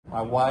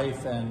My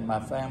wife and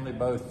my family,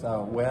 both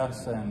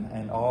Wes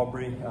and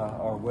Aubrey,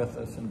 are with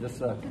us, and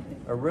just a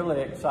really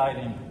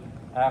exciting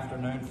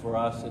afternoon for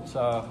us.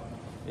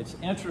 It's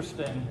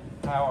interesting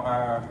how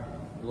our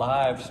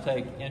lives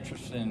take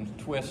interesting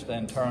twists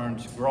and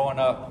turns. Growing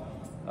up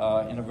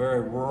in a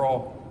very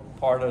rural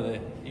part of the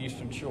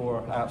Eastern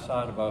Shore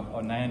outside of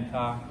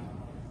Onancock,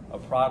 a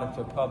product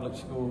of public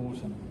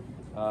schools, and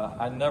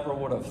I never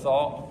would have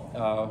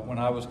thought when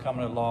I was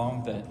coming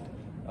along that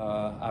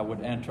I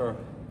would enter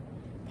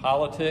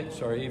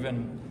politics or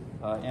even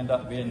end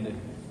up being the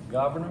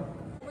governor.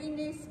 We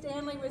knew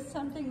Stanley was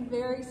something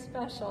very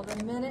special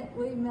the minute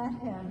we met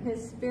him.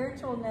 His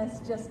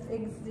spiritualness just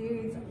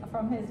exudes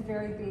from his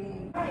very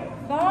being.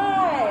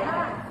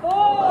 5,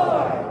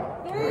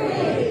 4, 3,